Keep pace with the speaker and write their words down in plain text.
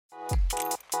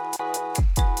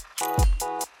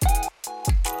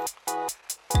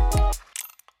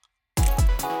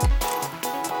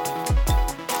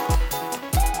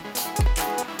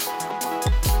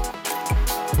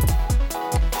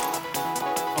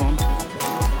हो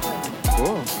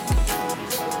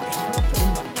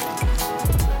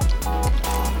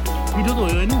मिठो त हो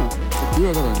होइन 2000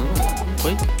 होइन र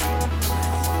खोइ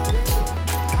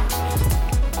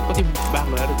कति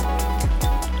बाक्लो आएर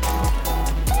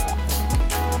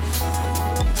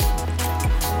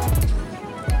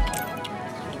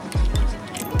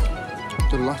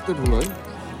त्यो लास्टै ठुलो है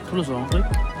ठुलो छ खोइ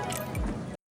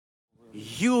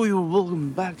यो welcome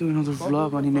back to another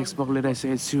vlog अनि नेक्स्ट ब्लग लिएर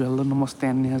आइसकेको छु हेलो नमस्ते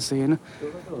अन्यसे होइन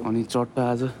अनि चट्टा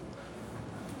आज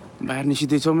बाहिर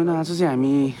निस्किँदैछौँ होइन आज चाहिँ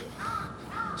हामी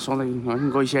सधैँ होइन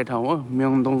गइसकेको ठाउँ हो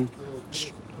म्याङदोङ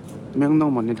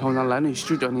भन्ने ठाउँ जान लाग्यो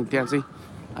स्ट्रिट अनि त्यहाँ चाहिँ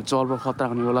चल्पो खतरा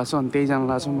हुनेवाला छ अनि त्यही जान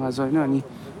लाग्छौँ आज होइन अनि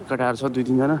केटाहरू छ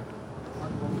 2-3 जना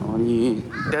अनि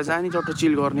त्यहाँ जाने चट्टो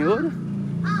चिल गर्ने हो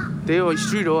त्यही हो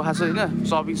स्ट्रिट हो खास होइन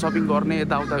सपिङ गर्ने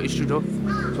यताउता स्ट्रिट हो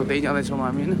सो त्यही जाँदैछौँ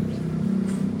हामी होइन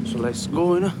सो लेट्स गो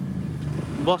होइन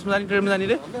बसमा जाने ट्रेनमा जाने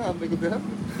रे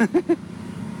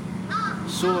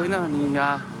सो होइन अनि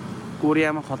यहाँ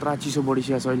कोरियामा खतरा चिसो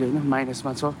बढिसकेको छ अहिले होइन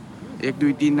माइनसमा छ 1 2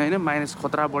 3 होइन माइनस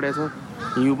खतरा बढेको छ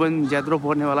हिउँ पनि ज्याद्रो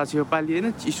पर्नेवाला छ यो पालि होइन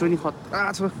चिसो नि खतरा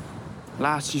छ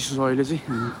लास्ट चिसो छ अहिले चाहिँ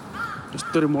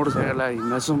यस्तो मोटरसाइकललाई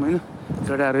हिँड्दैछौँ होइन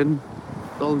केटाहरू पनि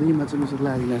तल्दैमा चाहिँ मिसो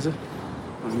लागिरहेको छ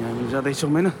अनि हामी जाँदैछौँ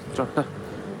होइन चट्ट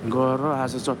गएर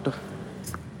आज चट्ट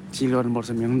चिल गर्नुपर्छ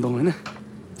म्याङदोङ होइन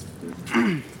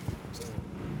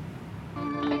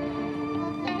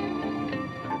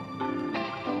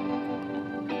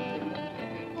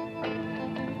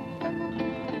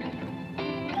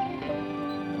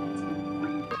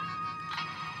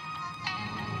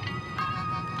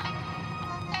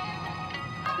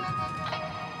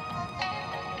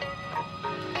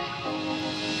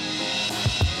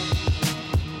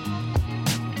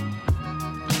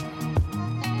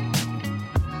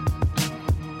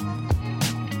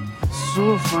सो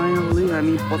फाइनली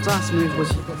हामी 50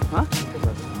 मिनटपछि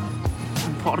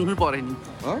पर्नु पऱ्यो नि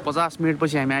 50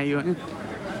 मिनटपछि हामी आयो होइन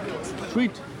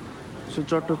स्ट्रिट सो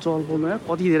चट्टो चलपोमा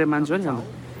कति धेरै मान्छे हो नि अन्त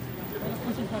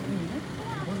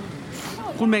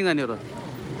कुन ब्याङ्क जाने हो र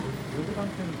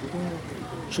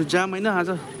सो जाम होइन आज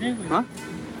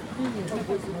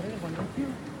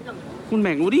कुन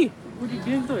ब्याङ्क उरी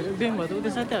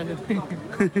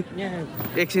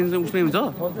एक्सचेन्ज उसमै हुन्छ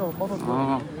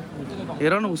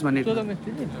हेर न उसमा नेट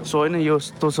सो होइन यो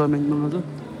यस्तो छ म्याङदोङमा त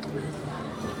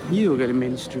यही हो के अरे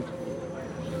मेन स्ट्रिट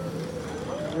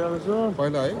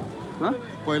पहिला है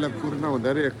पहिला कोरोना हुँदा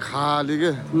अरे खाली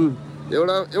के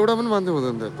एउटा पनि मान्छे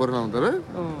हुँदैन थियो कोरोना हुँदा रे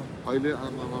अहिले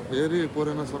आमामा फेरि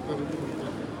कोरोना सरकार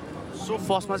सो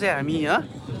फर्स्टमा चाहिँ हामी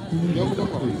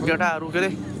केटाहरू के अरे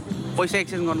पैसा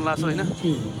एक्सचेन्ज गर्नु लाग्छ होइन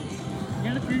के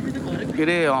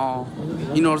अरे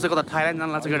यिनीहरू चाहिँ कता थाइल्यान्ड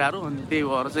जानु लाग्छ केटाहरू अनि त्यही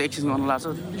भएर चाहिँ एक्सचेन्ज गर्नु लाग्छ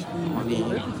अनि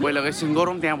पहिलाको एक्सचेन्ज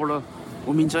गरौँ त्यहाँबाट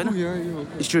उमिन्छ होइन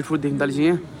स्ट्रिट फुड देखिन थालिन्छ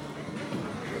यहाँ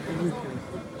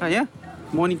कहाँ यहाँ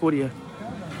मनी कोरिया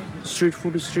स्ट्रिट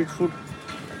फुड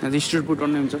यहाँ चाहिँ स्ट्रिट फुड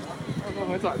गर्ने हुन्छ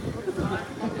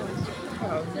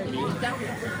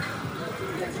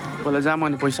पहिला जाम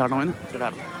अनि पैसा हटाउँ होइन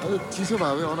केटाहरू चिसो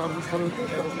भयो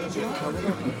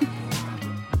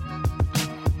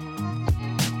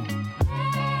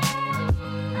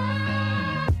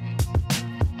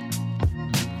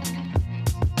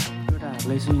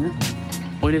चाहिँ होइन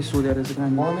पहिले सोधेर चाहिँ कहाँ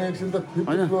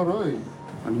होइन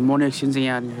अनि मनी एक्सचेन्ज चाहिँ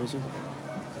यहाँनिर रहेछ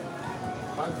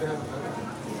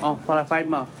तल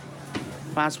 5मा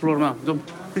 5 फ्लोरमा जाउँ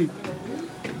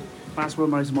 5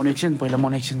 फ्लोरमा रहेछ मनी एक्सचेन्ज पहिला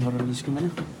मनी एक्सचेन्ज गरेर निस्क्यौँ होइन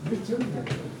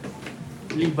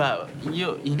लिफ्ट यो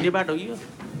हिँड्ने बाटो कि यो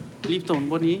लिफ्ट त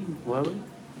हुनुपर्ने भयो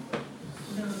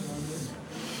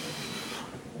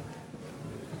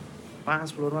 5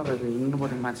 फ्लोरमा रहेछ हिँड्नु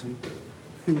पर्ने मान्छे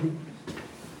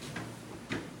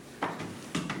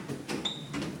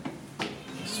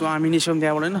सो हामी निस्क्यौँ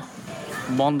त्यहाँबाट होइन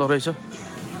बन्द रहेछ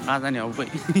आज नि अब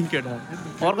केटा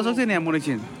अर्को सक्छ नि यहाँ मनी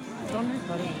एक्सचेन्ज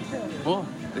हो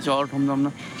त्यसो अरू ठाउँ जाऊँ न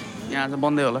यहाँ चाहिँ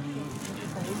बन्दै होला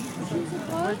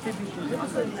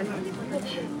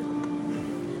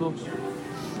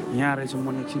यहाँ रहेछ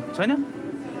मनी एक्सचेन्ज छैन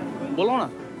बोलाउ न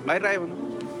बाहिर आयो भने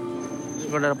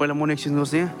गरेर पहिला मनी एक्सचेन्ज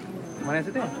गर्छ यहाँ भनेको छ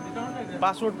त्यहाँ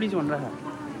पासवर्ड प्लिज भनेर राख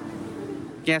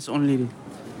क्यास ओन्ली रे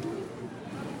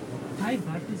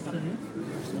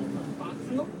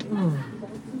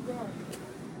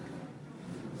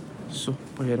सो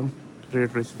हेरौँ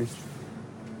रेट रहेछ त्यहाँ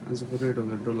आजको रेट $100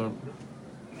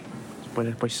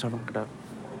 पहिला पैसा केटा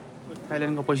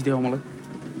थाइल्यान्डको पैसा दियो मलाई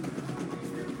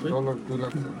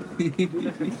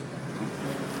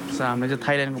सो हामीले चाहिँ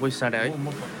थाइल्यान्डको पैसा साट्यो है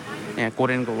यहाँ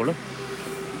कोरियनकोबाट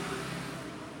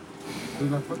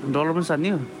डलर पनि साट्ने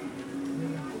हो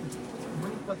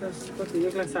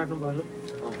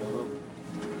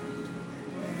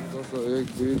 1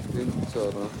 2 3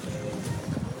 4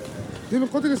 तिम्रो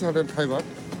कतिको छ थाइ बात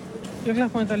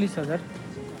 1,45,000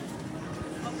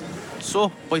 सो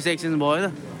पैसा एक्सचेन्ज भयो त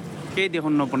केही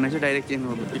देखाउनु नपर्ने रहेछ डाइरेक्ट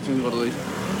एक्सचेन्ज गर्दैछ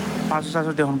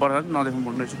 500 देखाउनु पर्दैन नदेखाउनु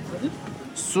पर्ने रहेछ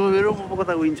सो मेरो म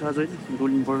कता विन छ चाहिँ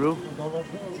डुलिनु पर्यो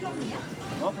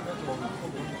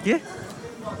के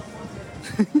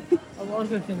अब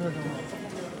अर्को एक्सचेन्ज गर्छ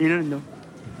किन नि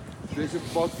त्यसै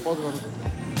पज गर्नु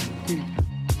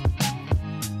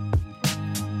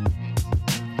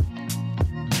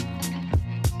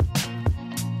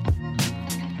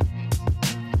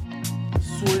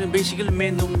बेसिकली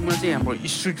मेनुमा चाहिँ हाम्रो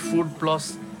street food plus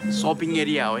shopping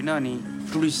area होइन अनि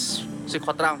टुरिस्ट चाहिँ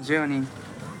खतरा हुन्छ अनि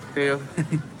त्यही हो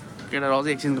केटाहरू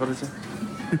अझै एक्सचेन्ज गर्दैछ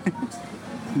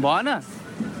भएन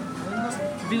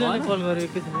बिजनले कल गरेको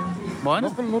के छैन भएन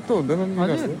नक्कली नोट त हुँदैन नि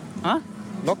हजुर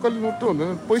नक्कली नोट त हुँदैन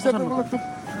पैसा त मतलब त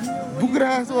बुक्रा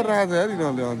जस्तो गरेर आएको छ यार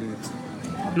यिनीहरूले अनि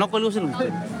नक्कली कसरी हुन्छ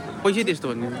पैसै त्यस्तो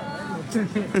हो नि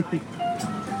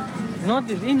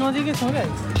नजिकै छ क्या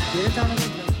धेरै टाढो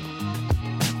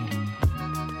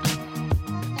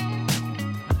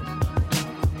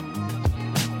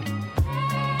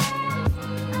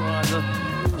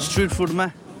स्ट्रिट फुडमा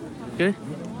के अरे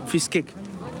फिस केक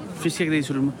दिएँ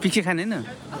सुरुमा फिस केक खाने होइन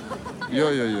यो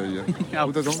अब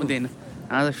त हुँदैन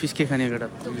आज फिस केक खाने एउटा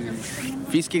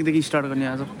फिस केकदेखि स्टार्ट गर्ने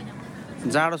आज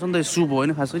जाडो छ नि त सुप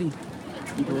होइन खास गरी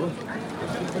कति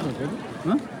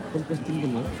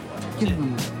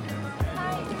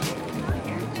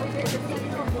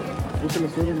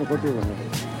हो भन्नु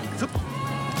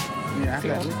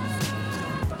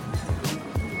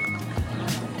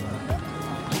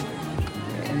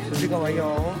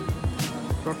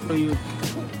टट्ट यो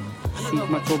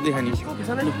सुपमा चोप्दै खाने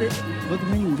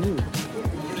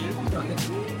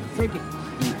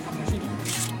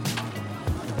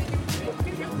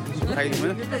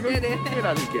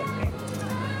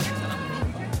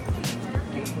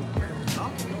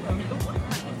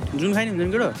जुन खाने हुन्छ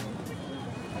नि केटो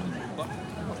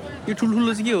यो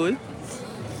ठुल्ठुलो चाहिँ के हो है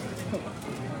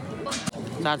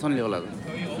 400 ल्याउला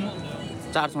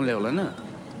 400 ल्याउला होइन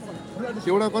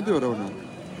एउटा कति हो र हुनु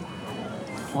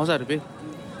 1000 रुपियाँ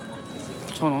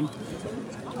छ न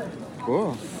हो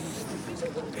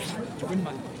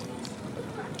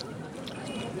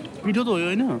मिठो त हो यो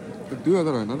होइन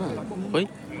 2000 होइन र है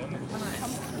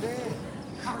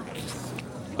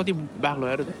कति बाक्लो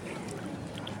आएर त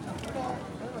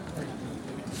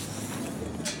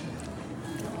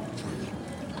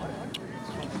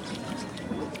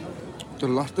त्यो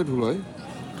लास्टै ठुलो है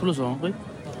ठुलो छ खै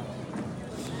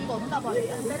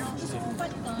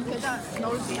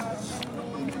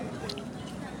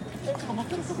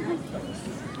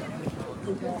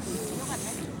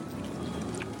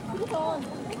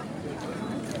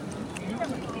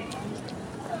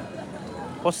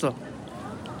कस्तो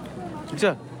ठिक छ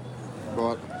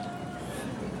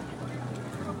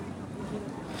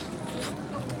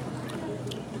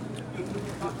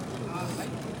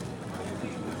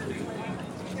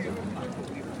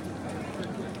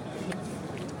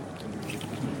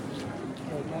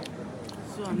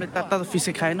हामीले तातो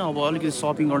फिसै खाएन अब अलिकति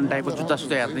सपिङ गर्ने टाइपको जुत्ता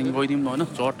सुत्ता हेर्दै गइदिउँ न होइन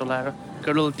झट्ट लगाएर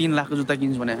केटो 3 लाखको जुत्ता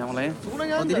किन्छु भने मलाई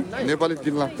नेपाली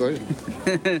 3 लाखको है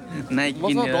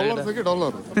नाइकी डलर छ कि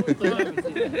डलर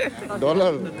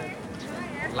डलर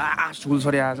लास्ट हुल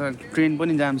सरी आज ट्रेन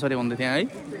पनि जाम सरी भन्दै थियो है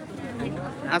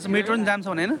आज मेट्रो पनि जाम छ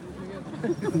भने होइन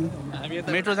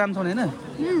मेट्रो जाम छ भने होइन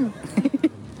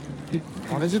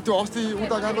भनेपछि त्यो अस्ति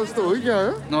उता गएको जस्तो हो क्या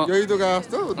यही त गएको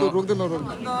जस्तो त्यो रोक्दै नरोक्नु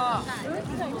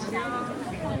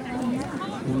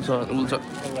हुन्छ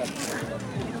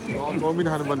मम्मी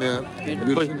खानुपर्ने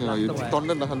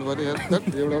टन्डन नखानुपर्ने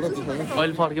एउटा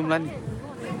अहिले फर्क्यौँला नि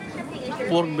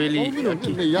पोर्क बेली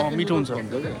मिठो हुन्छ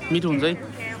है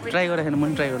ट्राई गरेर खानु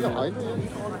पनि ट्राई गर्छु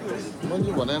मैले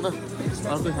भने होइन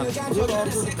अर्कै खानु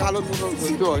कालो नुडल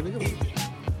त्यो होइन कि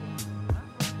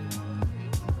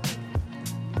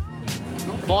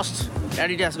फर्स्ट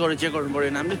एडिडास गरेर चेक गर्नु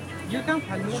पऱ्यो नामले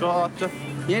सक्छ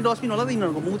यहीँ डस्टबिन होला त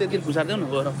यिनीहरूको मुख त्यति खुसार्दै न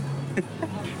गएर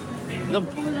एकदम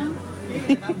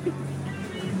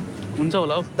हुन्छ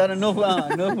होला हौ तर नो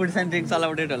फुड सेन्ट्रिक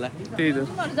सलाउटेड होला त्यही त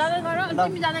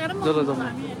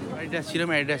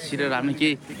एडिडास छिरेर हामीले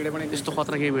केही त्यस्तो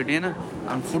खतरा केही भेटेन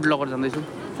हामी फुड लगर जाँदैछौँ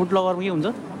फुड लगरमा के हुन्छ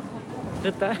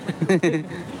त्यता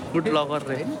फुड लगर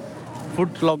रे फुड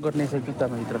लग गर्ने छ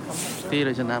जुत्तामा भित्र त्यही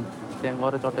रहेछ नाम त्यहाँ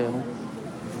गएर चट्ट हेरौँ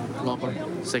लगर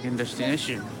सेकेन्ड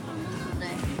डेस्टिनेसन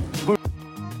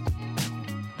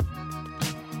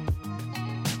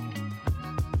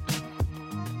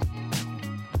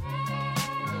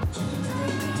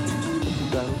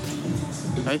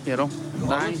है हेरौँ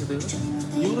दामी छ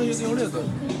त्यो एउटै हो त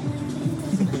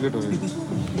लेट भयो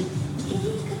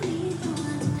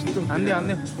हान्दियो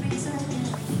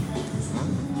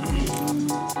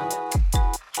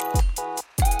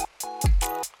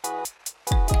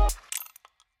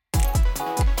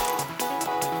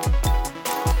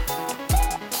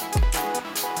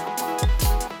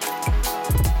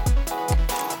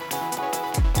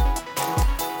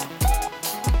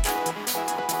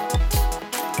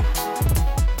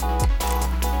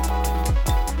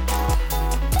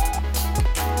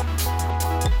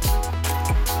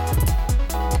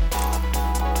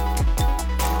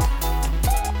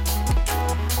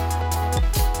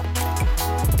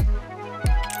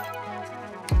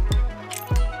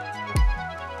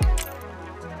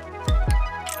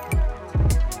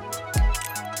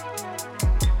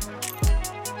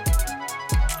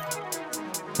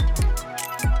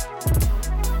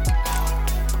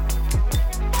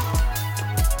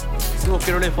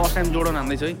केटोले फर्स्ट टाइम जोर्डन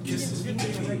हान्दैछ है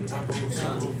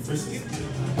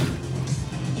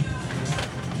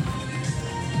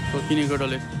किने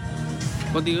केटोले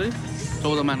कति गयो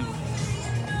 14 मानको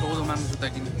जुत्ता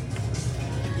किने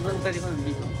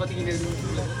कति किने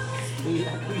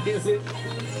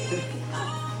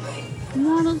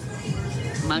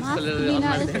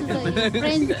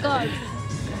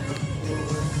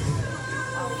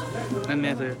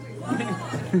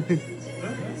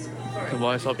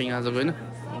भयो सपिङ आजको होइन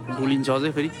भुलिन्छ अझै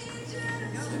फेरि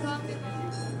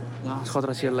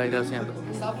खतरा सेल लगाइरहेको छ यहाँ त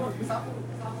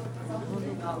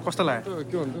कस्तो लाग्यो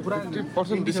के भन्छ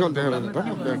 50% डिस्काउन्ट देखाएर त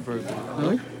ब्याक प्राइस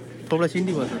है तपाईँलाई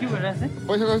सिन्डी भयो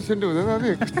पैसा कति सेन्टी हुँदैन अनि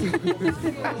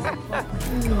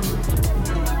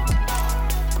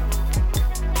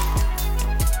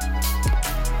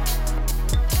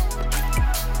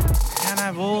खाना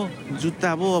भयो जुत्ता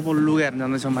भयो अब लुगा हेर्न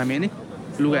जाँदैछौँ हामी होइन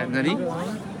लुगा हेर्न नि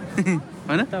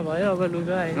होइन भयो अब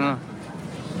लुगा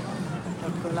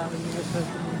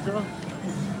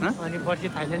अनि पछि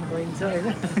थाइल्यान्ड गइन्छ होइन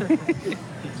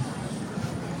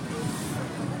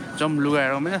जम लुगा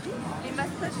हेरौँ होइन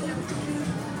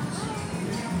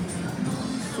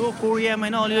सो कोरियामा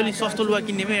होइन अलिअलि सस्तो लुगा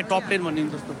किन्ने पनि टप 10 भन्ने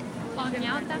जस्तो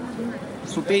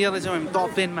सो त्यही जाँदैछौँ हामी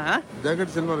टप 10 मा ज्याकेट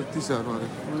सेलमा 30,000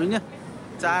 होइन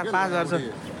 4-5 हजार छ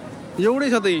एउटै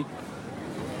छ त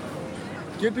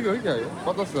केटीको है क्या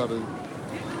 50,000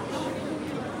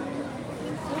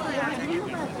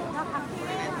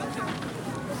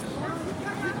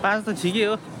 पाँच त ठिकै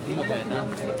हो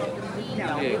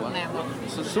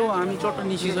सो हामी चट्ट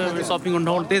निस्किसक्यो भने सपिङ गर्नु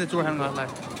ठाउँ त्यही त चोखान गर्ला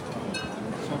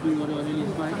सपिङ गऱ्यो अलिअलि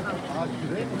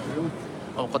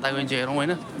अब कता गइन्छ हेरौँ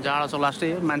होइन जाडो छ लास्टै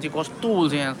मान्छे कस्तो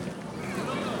बोल्छ यहाँ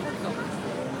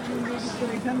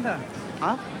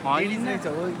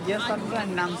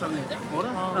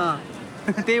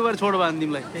त्यही भएर छोड भयो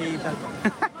तिमीलाई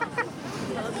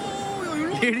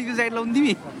लेडीको साइड लाउनु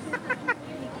तिमी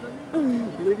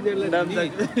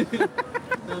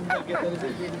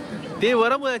त्यही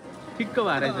भएर म ठिक्क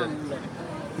भएर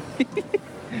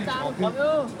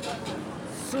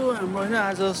सो हाम्रो होइन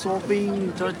आज सपिङ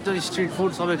चट्ट स्ट्रिट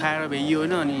फुड सबै खाएर भ्याइयो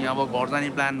होइन अनि अब घर जाने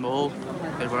प्लान भयो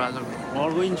त्यहीबाट आज घर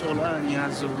गइन्छ होला अनि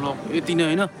आज ब्लग यति नै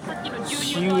होइन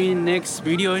C you in next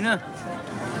video होइन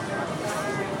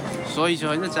सही छ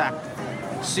होइन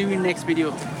C you in next video